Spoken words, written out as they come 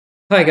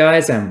Hi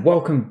guys, and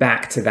welcome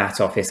back to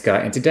That Office Guy,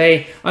 and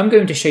today I'm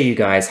going to show you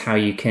guys how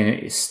you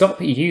can stop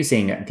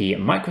using the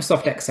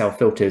Microsoft Excel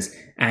filters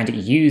and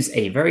use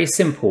a very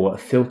simple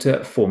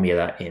filter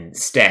formula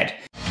instead.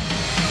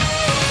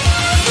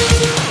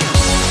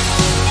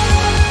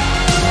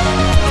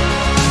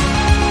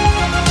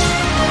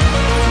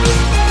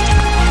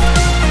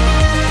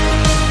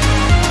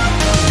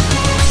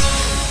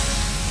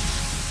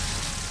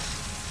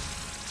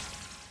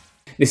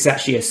 This is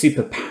actually a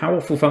super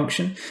powerful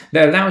function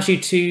that allows you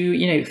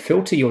to,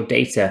 filter your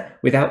data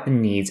without the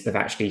needs of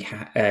actually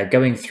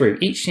going through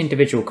each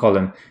individual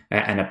column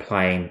and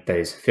applying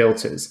those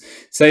filters.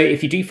 So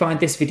if you do find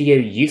this video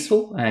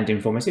useful and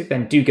informative,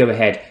 then do go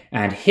ahead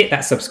and hit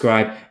that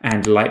subscribe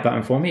and like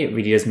button for me. It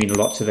really does mean a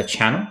lot to the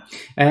channel.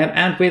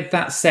 And with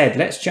that said,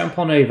 let's jump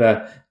on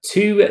over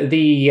to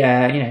the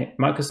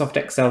Microsoft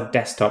Excel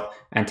desktop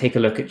and take a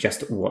look at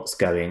just what's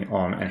going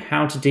on and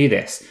how to do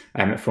this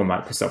for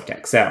Microsoft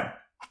Excel.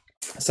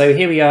 So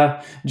here we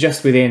are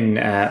just within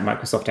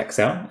Microsoft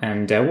Excel,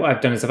 and what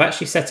I've done is I've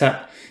actually set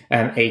up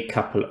a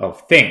couple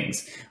of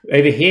things.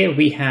 Over here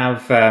we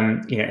have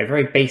a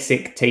very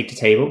basic data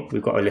table.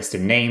 We've got a list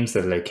of names,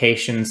 the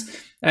locations,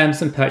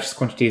 some purchase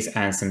quantities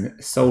and some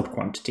sold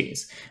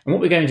quantities. And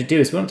what we're going to do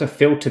is we want to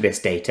filter this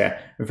data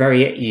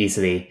very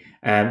easily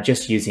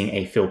just using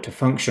a filter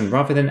function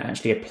rather than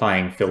actually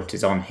applying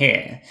filters on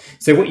here.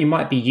 So what you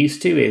might be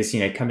used to is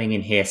coming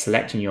in here,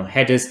 selecting your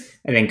headers,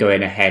 and then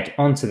going ahead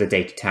onto the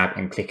data tab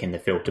and clicking the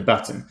filter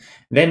button.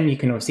 Then you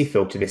can obviously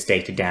filter this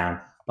data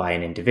down by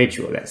an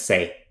individual. Let's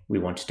say we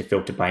wanted to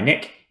filter by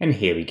Nick, and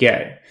here we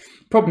go.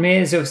 Problem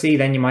is, obviously,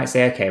 then you might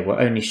say, okay,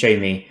 well, only show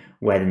me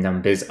where the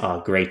numbers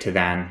are greater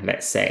than,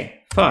 let's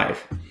say,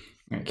 5.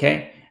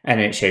 Okay,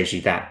 and it shows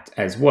you that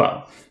as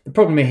well. The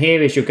problem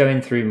here is you're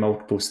going through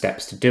multiple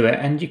steps to do it,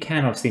 and you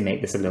can obviously make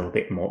this a little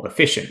bit more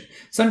efficient.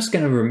 So I'm just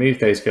going to remove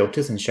those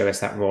filters and show us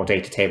that raw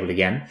data table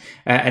again.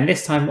 And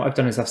this time what I've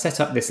done is I've set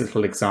up this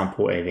little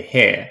example over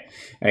here.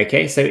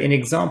 Okay, so in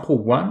example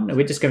 1,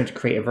 we're just going to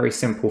create a very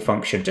simple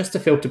function just to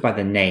filter by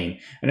the name.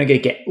 And I'm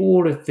going to get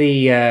all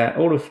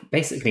of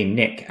basically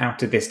Nick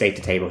out of this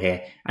data table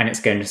here, and it's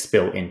going to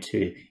spill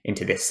into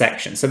this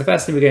section. So the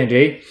first thing we're going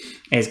to do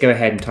is go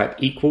ahead and type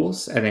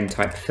equals and then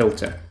type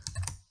filter.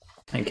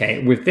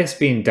 Okay, with this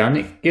being done,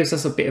 it gives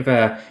us a bit of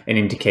an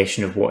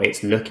indication of what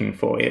it's looking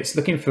for. It's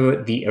looking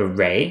for the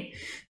array,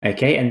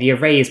 okay, and the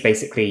array is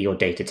basically your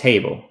data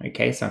table.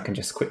 Okay, so I can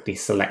just quickly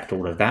select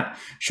all of that.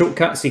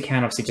 Shortcuts, you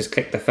can obviously just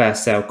click the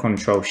first cell,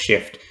 Control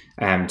Shift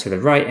to the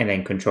right, and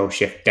then Control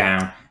Shift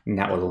down, and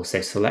that will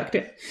also select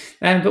it.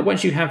 But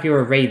once you have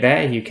your array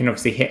there, you can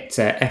obviously hit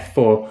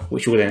F4,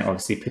 which will then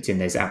obviously put in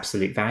those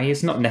absolute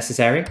values. Not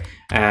necessary,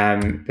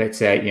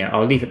 but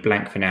I'll leave it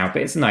blank for now,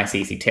 but it's a nice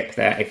easy tip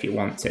there if you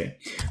want to.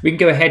 We can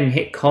go ahead and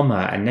hit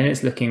comma, and then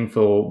it's looking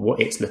for what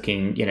it's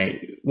looking,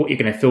 what you're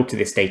going to filter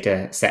this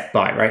data set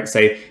by, right?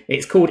 So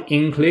it's called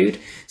include.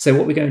 So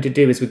what we're going to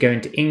do is we're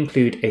going to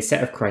include a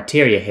set of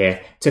criteria here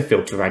to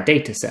filter our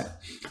data set.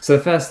 So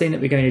the first thing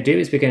that we're going to do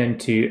is we're going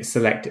to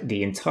select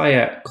the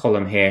entire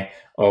column here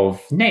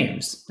of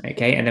names,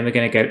 okay? And then we're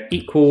going to go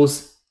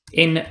equals,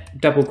 in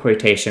double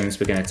quotations,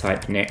 we're going to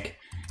type Nick,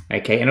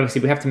 okay? And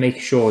obviously we have to make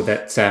sure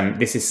that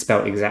this is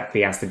spelled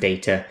exactly as the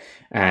data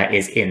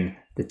is in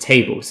the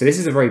table. So this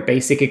is a very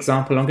basic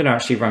example. I'm going to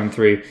actually run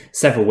through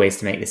several ways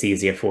to make this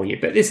easier for you,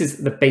 but this is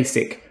the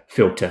basic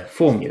filter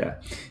formula.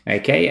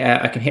 Okay,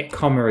 I can hit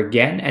comma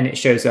again, and it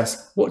shows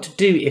us what to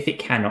do if it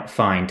cannot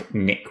find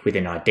Nick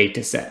within our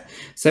data set.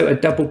 So a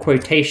double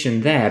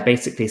quotation there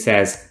basically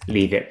says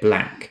leave it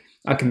blank.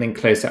 I can then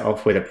close that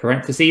off with a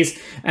parentheses,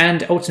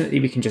 and ultimately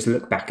we can just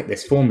look back at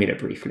this formula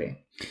briefly.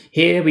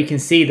 Here we can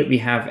see that we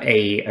have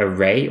an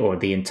array, or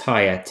the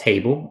entire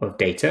table of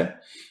data.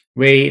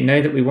 We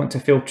know that we want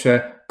to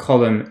filter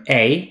column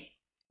A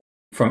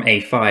from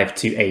A5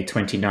 to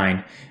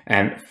A29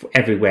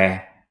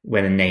 everywhere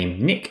where the name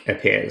Nick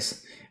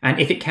appears. And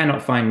if it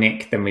cannot find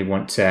Nick, then we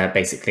want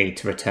basically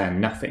to return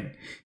nothing.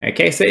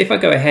 Okay, so if I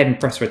go ahead and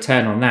press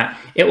return on that,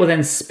 it will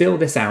then spill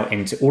this out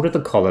into all of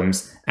the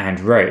columns and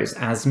rows,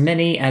 as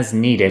many as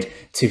needed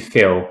to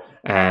fill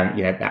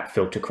that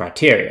filter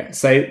criteria.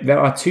 So there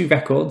are 2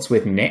 records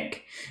with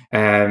Nick,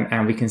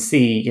 and we can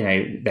see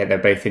that they're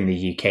both in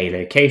the UK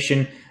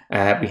location.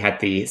 We had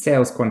the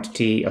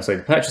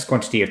the purchase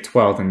quantity of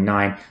 12 and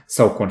 9,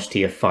 sold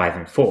quantity of 5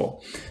 and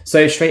 4.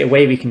 So straight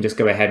away we can just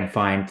go ahead and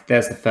find,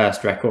 there's the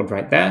first record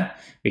right there.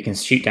 We can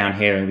shoot down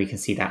here and we can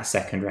see that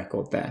second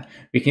record there.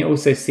 We can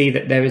also see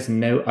that there is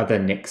no other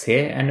Nicks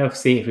here. And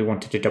obviously if we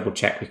wanted to double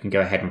check, we can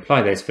go ahead and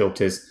apply those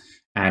filters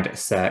and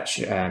search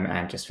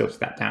and just filter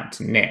that down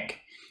to Nick.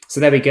 So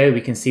there we go,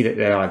 we can see that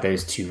there are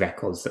those 2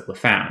 records that were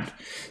found.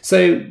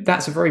 So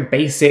that's a very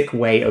basic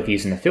way of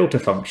using the filter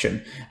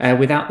function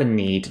without the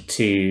need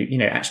to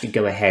actually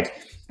go ahead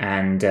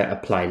and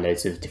apply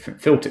loads of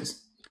different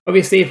filters.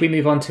 Obviously, if we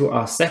move on to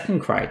our second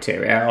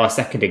criteria, our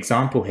second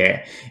example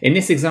here, in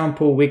this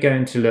example, we're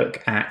going to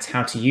look at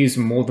how to use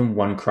more than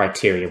one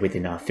criteria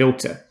within our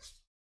filter.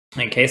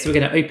 Okay, so we're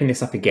going to open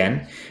this up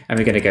again, and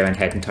we're going to go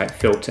ahead and type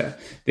filter.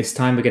 This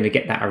time we're going to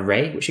get that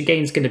array, which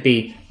again is going to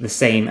be the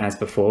same as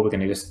before. We're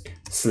going to just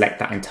select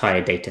that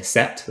entire data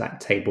set, that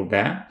table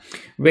there.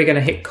 We're going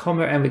to hit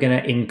comma, and we're going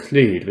to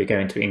include. We're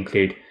going to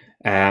include,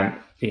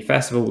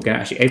 first of all, we're going to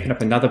actually open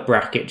up another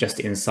bracket just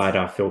inside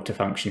our filter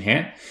function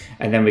here.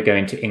 And then we're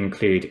going to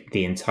include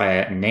the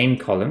entire name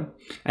column.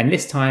 And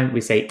this time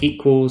we say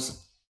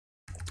equals,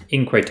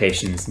 in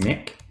quotations,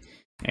 Nick.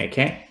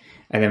 Okay.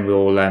 And then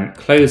we'll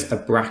close a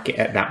bracket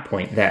at that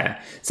point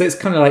there. So it's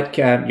kind of like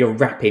you're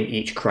wrapping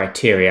each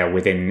criteria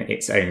within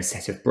its own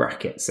set of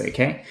brackets,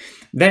 okay?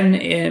 Then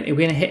we're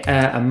going to hit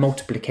a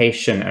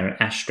multiplication and an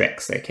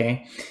asterisk,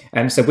 okay?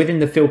 So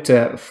within the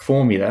filter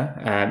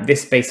formula,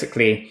 this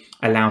basically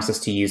allows us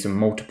to use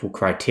multiple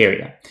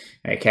criteria,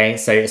 okay?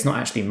 So it's not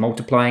actually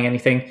multiplying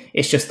anything.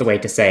 It's just the way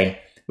to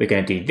say we're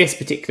going to do this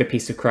particular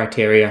piece of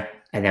criteria,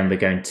 and then we're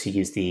going to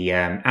use the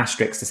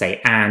asterisk to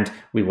say, and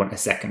we want a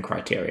second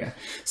criteria.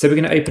 So we're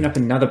going to open up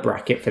another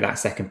bracket for that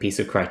second piece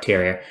of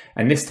criteria.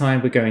 And this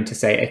time we're going to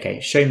say, okay,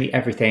 show me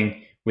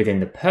everything within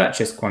the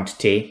purchase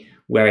quantity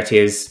where it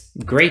is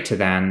greater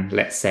than,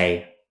 let's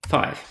say,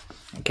 5.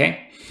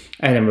 Okay.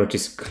 And then we'll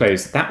just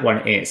close that one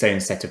in its own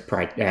set of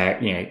brackets.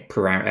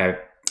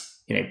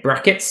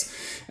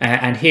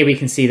 And here we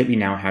can see that we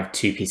now have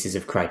 2 pieces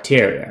of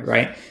criteria,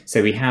 right?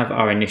 So we have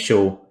our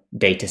initial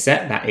data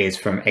set that is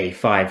from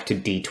A5 to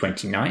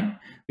D29.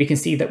 We can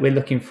see that we're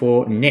looking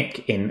for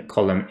Nick in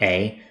column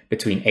A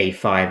between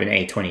A5 and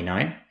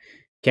A29.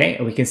 Okay,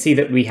 and we can see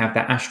that we have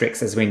that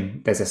asterisk as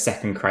when there's a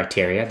second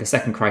criteria. The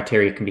second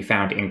criteria can be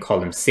found in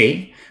column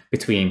C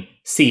between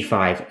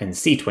C5 and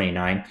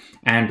C29,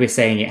 and we're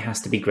saying it has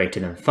to be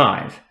greater than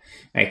 5.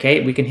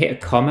 Okay, we can hit a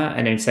comma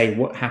and then say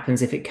what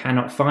happens if it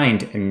cannot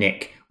find a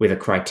Nick with a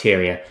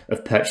criteria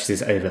of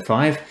purchases over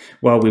 5.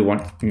 Well, we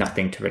want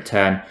nothing to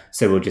return,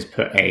 so we'll just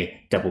put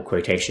a double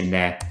quotation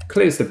there,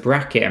 close the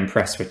bracket and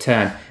press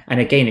return, and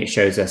again it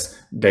shows us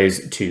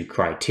those 2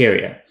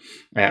 criteria.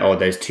 Or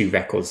those 2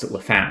 records that were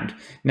found.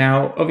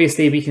 Now,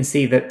 obviously, we can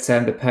see that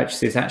the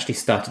purchases actually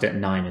started at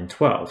 9 and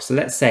 12. So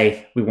let's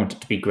say we want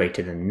it to be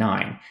greater than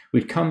 9.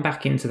 We'd come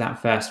back into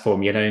that first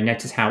formula and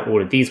notice how all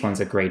of these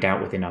ones are grayed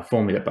out within our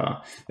formula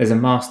bar. There's a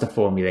master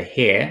formula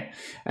here,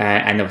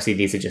 and obviously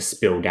these are just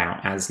spilled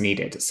out as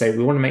needed. So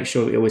we want to make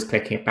sure we always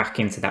click it back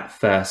into that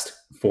first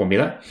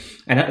formula.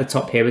 And at the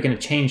top here, we're going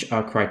to change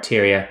our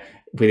criteria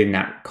within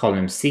that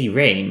column C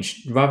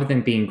range. Rather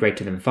than being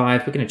greater than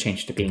 5, we're going to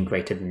change it to being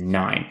greater than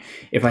 9.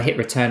 If I hit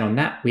return on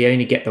that, we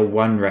only get the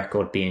 1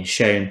 record being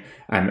shown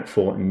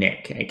for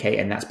Nick, okay?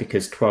 And that's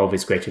because 12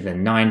 is greater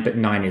than 9, but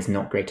 9 is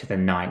not greater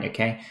than 9,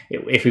 okay?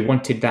 If we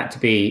wanted that to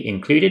be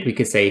included, we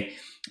could say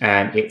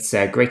it's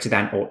greater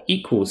than or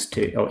equal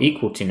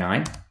to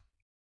 9,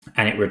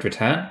 and it would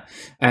return.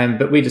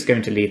 But we're just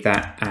going to leave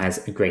that as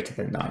greater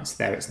than 9. So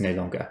there it's no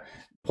longer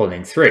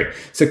pulling through.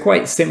 So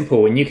quite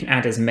simple, and you can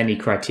add as many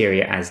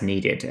criteria as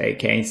needed.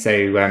 Okay, so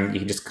you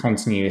can just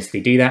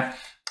continuously do that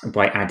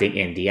by adding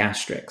in the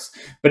asterisks.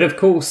 But of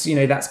course,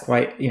 that's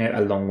quite, a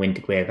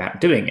long-winded way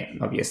about doing it.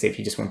 Obviously, if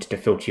you just wanted to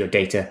filter your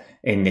data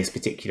in this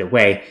particular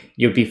way,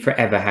 you'll be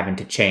forever having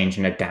to change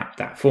and adapt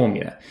that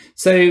formula.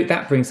 So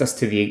that brings us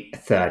to the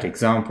third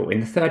example.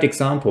 In the third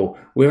example,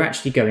 we're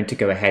actually going to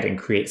go ahead and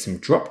create some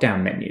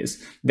drop-down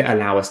menus that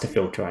allow us to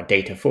filter our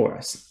data for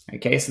us.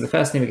 Okay, so the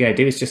first thing we're going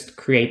to do is just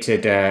create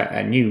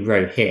a new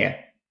row here.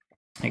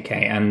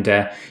 Okay, and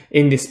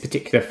in this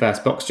particular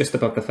first box, just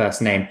above the first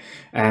name,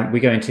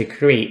 we're going to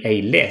create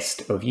a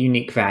list of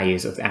unique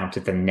values out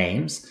of the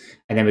names,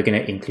 and then we're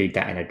going to include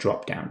that in a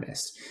drop-down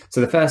list. So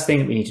the first thing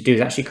that we need to do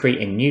is actually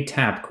create a new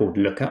tab called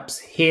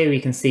lookups. Here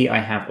we can see I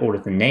have all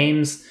of the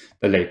names,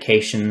 the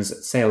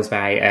locations, sales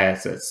value,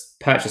 so it's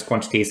purchase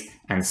quantities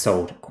and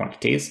sold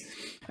quantities.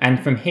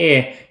 And from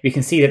here, we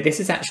can see that this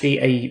is actually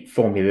a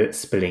formula that's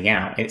spilling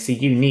out. It's a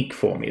unique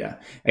formula.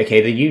 Okay,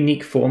 the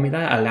unique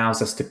formula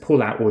allows us to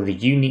pull out all the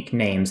unique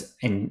names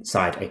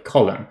inside a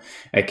column.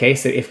 Okay,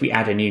 so if we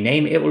add a new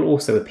name, it will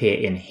also appear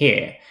in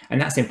here. And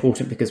that's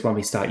important because when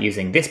we start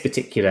using this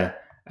particular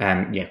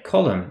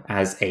column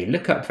as a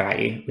lookup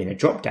value in a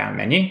drop-down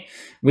menu,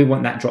 we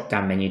want that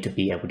drop-down menu to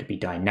be able to be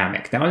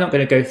dynamic. Now, I'm not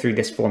going to go through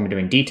this formula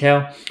in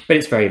detail, but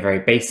it's very, very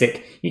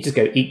basic. You just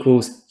go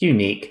equals,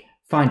 unique,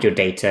 find your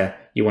data.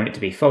 You want it to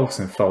be false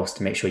and false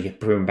to make sure you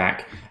bring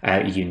back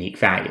unique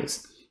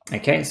values.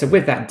 Okay, so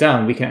with that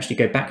done, we can actually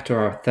go back to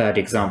our third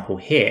example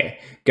here,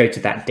 go to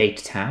that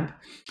data tab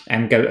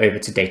and go over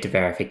to data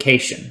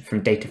verification.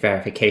 From data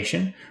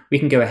verification, we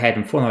can go ahead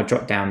and for our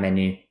drop-down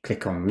menu,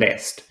 click on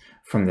list.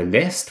 From the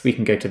list, we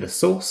can go to the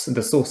source.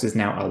 The source is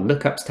now our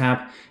lookups tab,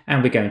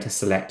 and we're going to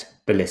select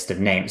the list of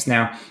names.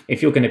 Now,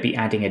 if you're going to be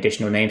adding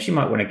additional names, you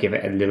might want to give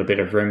it a little bit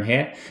of room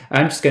here.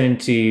 I'm just going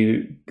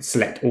to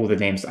select all the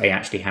names I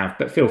actually have,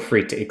 but feel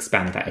free to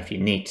expand that if you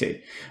need to.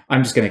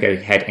 I'm just going to go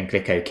ahead and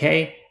click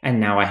OK, and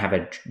now I have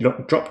a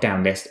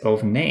drop-down list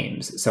of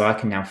names. So I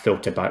can now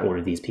filter by all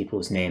of these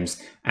people's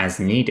names as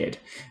needed.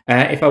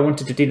 If I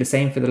wanted to do the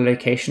same for the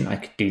location, I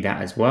could do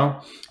that as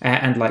well.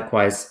 And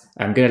likewise,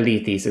 I'm going to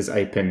leave these as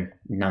open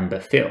number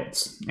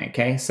fields.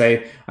 Okay, so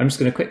I'm just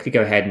going to quickly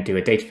go ahead and do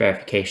a data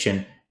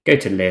verification, go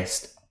to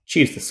list,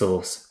 choose the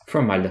source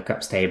from my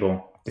lookups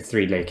table, the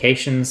 3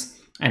 locations,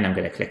 and I'm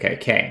going to click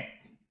OK.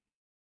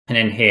 And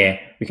then here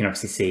we can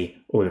obviously see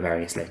all the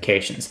various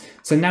locations.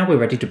 So now we're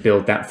ready to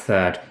build that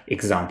third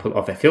example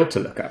of a filter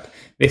lookup.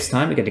 This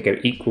time we're going to go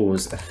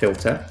equals a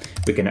filter.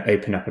 We're going to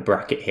open up a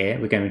bracket here.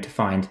 We're going to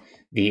find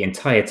the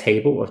entire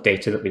table of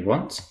data that we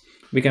want.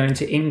 We're going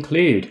to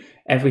include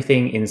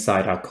everything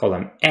inside our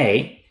column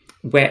A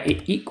where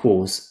it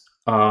equals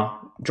our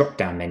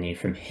drop-down menu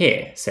from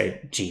here, so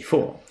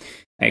G4.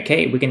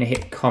 Okay, we're going to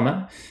hit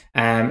comma,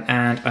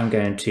 and I'm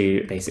going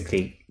to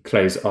basically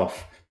close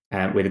off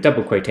with a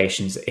double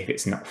quotations if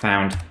it's not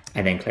found,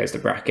 and then close the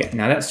bracket.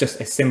 Now that's just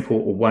a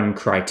simple 1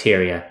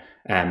 criteria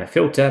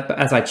filter, but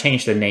as I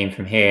change the name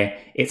from here,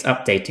 it's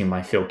updating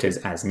my filters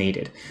as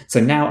needed. So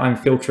now I'm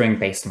filtering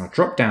based on a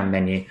drop-down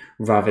menu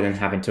rather than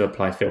having to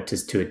apply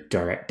filters to a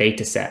direct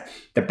data set.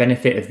 The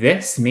benefit of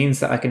this means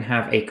that I can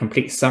have a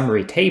complete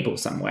summary table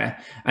somewhere,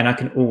 and I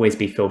can always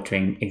be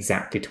filtering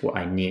exactly to what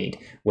I need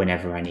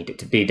whenever I need it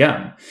to be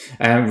done,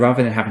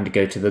 rather than having to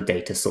go to the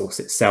data source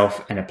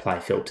itself and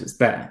apply filters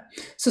there.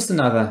 It's just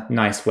another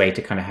nice way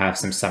to kind of have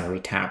some summary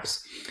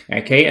tabs.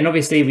 Okay, and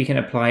obviously we can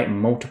apply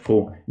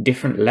multiple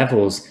different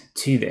levels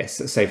to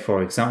this. So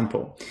for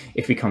example,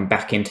 if we come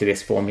back into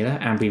this formula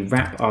and we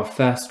wrap our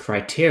first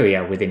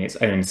criteria within its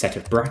own set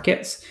of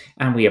brackets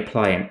and we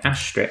apply an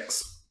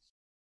asterisk,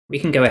 we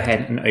can go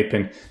ahead and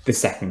open the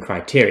second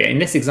criteria. In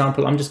this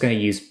example, I'm just going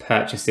to use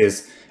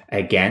purchases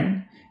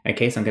again.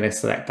 Okay, so I'm going to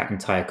select that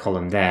entire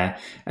column there.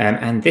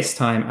 And this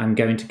time I'm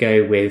going to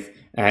go with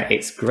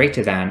it's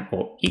greater than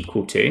or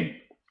equal to,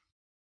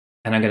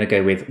 and I'm going to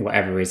go with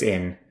whatever is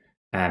in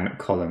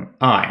column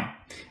I.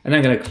 And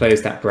I'm going to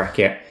close that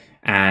bracket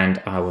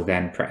and I will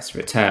then press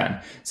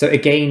return. So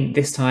again,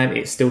 this time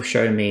it's still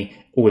showing me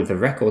all of the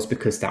records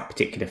because that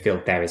particular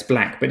field there is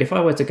blank. But if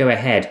I were to go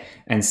ahead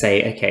and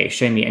say, okay,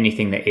 show me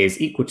anything that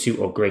is equal to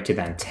or greater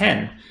than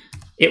 10,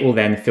 it will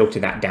then filter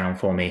that down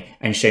for me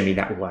and show me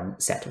that one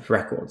set of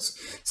records.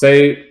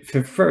 So for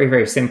a very,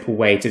 very simple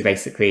way to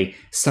basically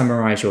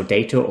summarize your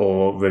data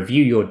or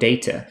review your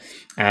data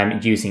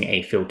using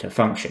a filter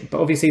function. But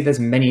obviously there's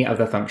many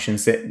other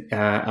functions that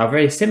are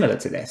very similar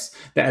to this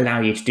that allow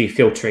you to do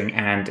filtering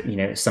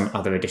and some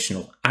other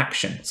additional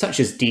action, such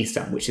as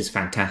dsum, which is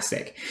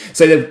fantastic.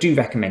 So I do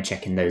recommend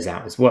checking those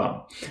out as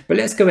well. But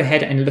let's go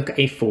ahead and look at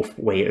a fourth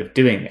way of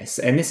doing this.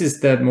 And this is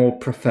the more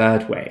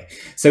preferred way.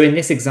 So in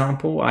this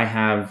example, I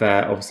have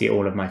obviously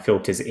all of my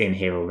filters in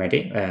here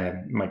already,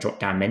 my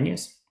drop-down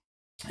menus.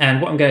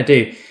 And what I'm going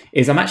to do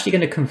is I'm actually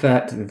going to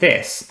convert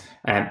this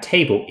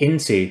table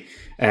into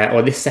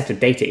or this set of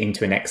data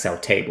into an Excel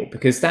table,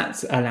 because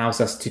that allows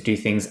us to do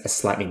things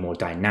slightly more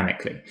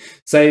dynamically.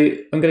 So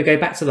I'm going to go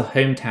back to the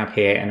Home tab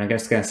here, and I'm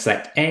just going to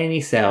select any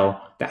cell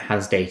that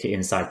has data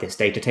inside this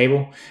data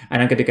table,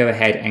 and I'm going to go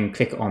ahead and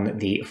click on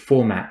the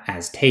Format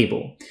as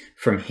Table.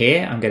 From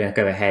here, I'm going to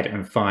go ahead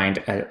and find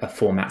a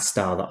format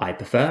style that I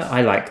prefer.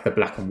 I like the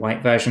black and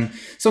white version,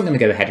 so I'm going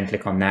to go ahead and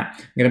click on that.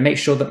 I'm going to make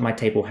sure that my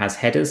table has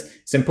headers.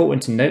 It's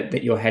important to note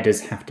that your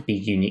headers have to be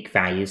unique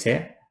values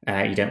here.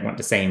 You don't want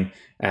the same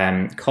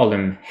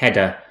column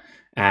header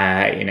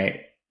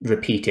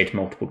repeated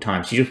multiple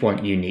times. You just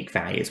want unique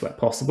values where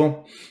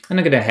possible. And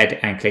I'm going to go ahead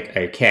and click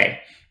OK.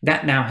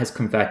 That now has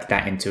converted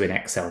that into an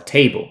Excel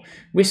table,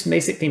 which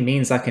basically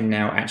means I can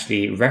now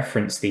actually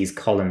reference these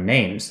column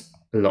names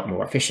a lot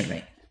more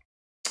efficiently.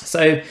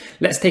 So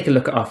let's take a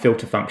look at our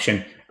filter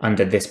function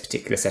under this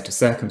particular set of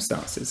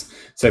circumstances.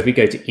 So if we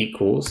go to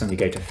equals and we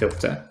go to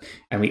filter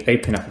and we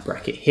open up a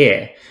bracket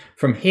here,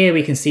 from here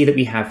we can see that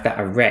we have that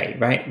array,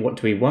 right? What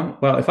do we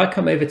want? Well, if I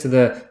come over to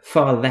the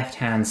far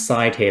left-hand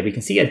side here, we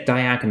can see a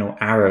diagonal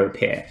arrow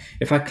appear.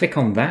 If I click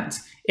on that,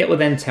 it will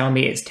then tell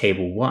me it's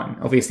table 1.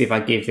 Obviously, if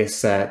I give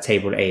this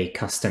table a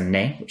custom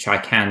name, which I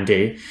can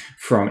do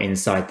from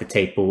inside the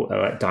table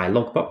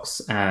dialog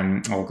box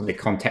or the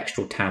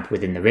contextual tab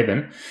within the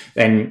ribbon,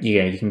 then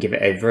you can give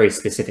it a very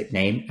specific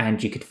name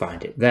and you could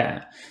find it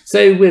there.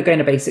 So we're going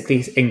to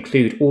basically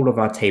include all of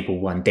our table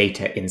 1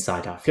 data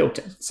inside our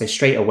filter. So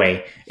straight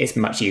away, it's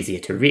much easier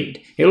to read.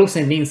 It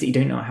also means that you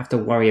do not have to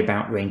worry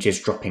about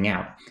ranges dropping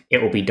out.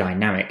 It will be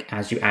dynamic.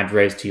 As you add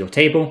rows to your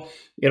table,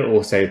 it'll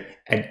also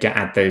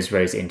add those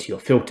rows into your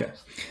filter.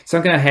 So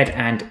I'm going to go ahead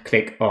and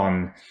click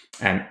on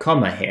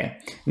comma here.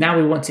 Now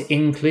we want to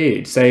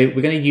include, so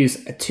we're going to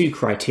use 2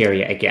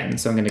 criteria again.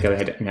 So I'm going to go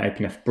ahead and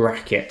open a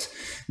bracket.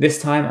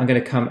 This time I'm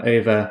going to come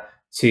over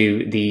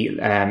to the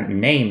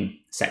name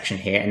section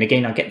here. And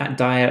again, I'll get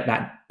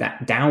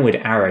that downward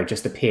arrow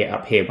just appear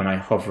up here when I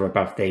hover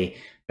above the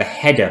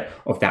header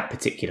of that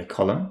particular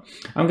column.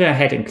 I'm going to go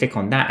ahead and click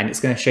on that, and it's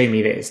going to show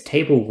me that it's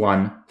table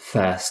 1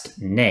 first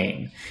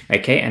name.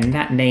 Okay, and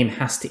that name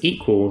has to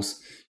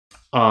equals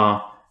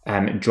our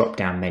drop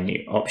down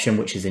menu option,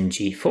 which is in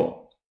G4.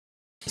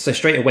 So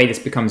straight away, this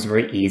becomes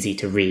very easy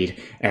to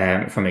read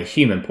from a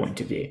human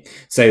point of view.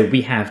 So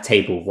we have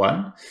table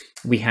 1.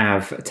 We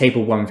have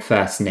table 1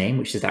 first name,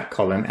 which is that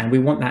column, and we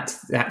want that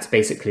to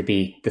basically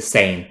be the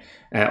same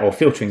or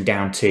filtering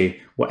down to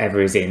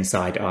whatever is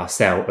inside our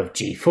cell of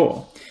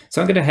G4.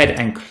 So I'm going to go ahead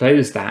and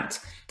close that.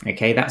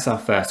 Okay, that's our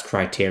first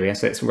criteria.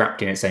 So it's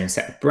wrapped in its own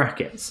set of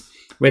brackets.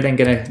 We're then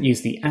going to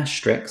use the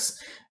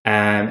asterisks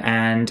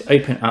and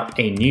open up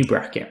a new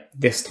bracket.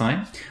 This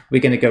time,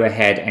 we're going to go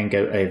ahead and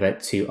go over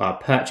to our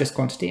purchase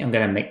quantity. I'm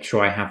going to make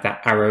sure I have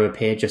that arrow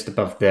appear just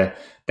above the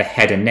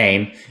header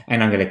name,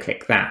 and I'm going to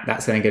click that.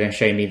 That's going to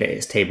show me that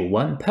it's table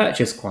 1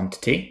 purchase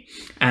quantity,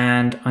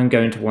 and I'm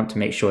going to want to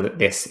make sure that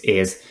this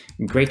is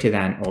greater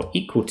than or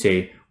equal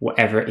to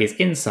whatever is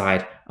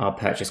inside our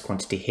purchase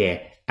quantity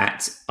here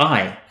at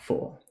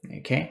I4.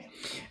 Okay,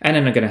 and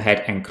then I'm going to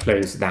head and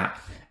close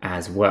that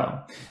as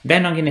well.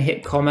 Then I'm going to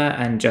hit comma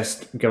and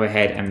just go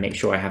ahead and make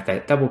sure I have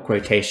that double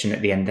quotation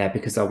at the end there,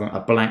 because I want a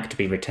blank to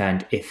be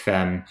returned if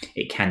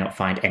it cannot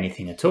find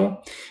anything at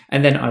all.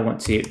 And then I want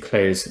to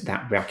close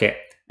that bracket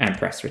and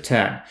press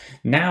return.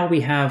 Now we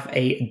have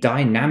a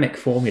dynamic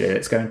formula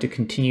that's going to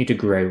continue to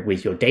grow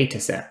with your data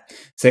set.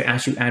 So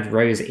as you add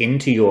rows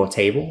into your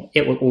table,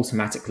 it will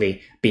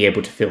automatically be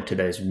able to filter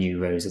those new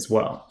rows as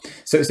well.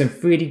 So it's a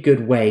really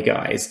good way,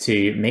 guys,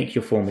 to make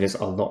your formulas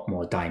a lot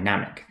more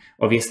dynamic.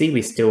 Obviously,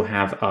 we still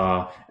have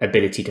our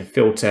ability to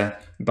filter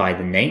by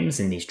the names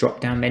in these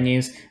drop-down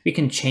menus. We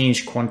can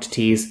change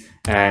quantities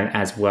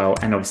as well,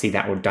 and obviously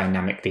that will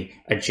dynamically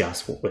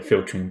adjust what we're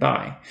filtering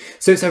by.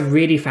 So it's a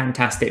really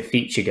fantastic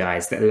feature,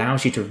 guys, that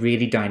allows you to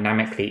really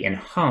dynamically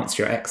enhance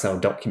your Excel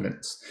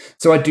documents.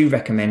 So I do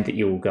recommend that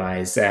you all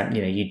guys,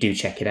 you do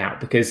check it out,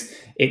 because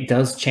it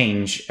does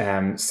change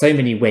so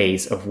many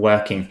ways of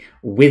working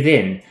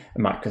within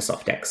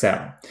Microsoft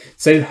Excel.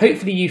 So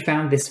hopefully you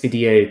found this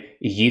video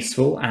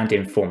useful and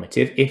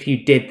informative. If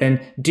you did, then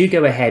do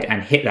go ahead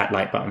and hit that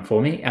like button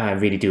for me. I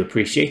really do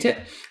appreciate it.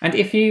 And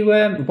if you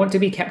want to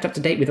be kept up to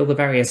date with all the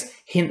various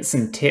hints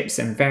and tips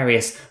and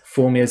various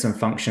formulas and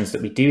functions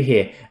that we do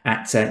here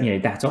at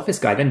That Office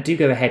Guy, then do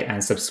go ahead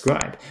and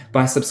subscribe.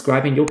 By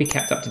subscribing, you'll be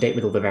kept up to date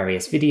with all the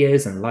various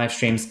videos and live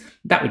streams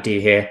that we do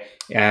here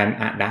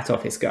at That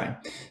Office Guy.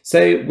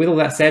 So with all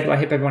that said, I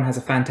hope everyone has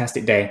a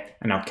fantastic day,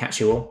 and I'll catch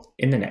you all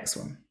in the next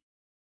one.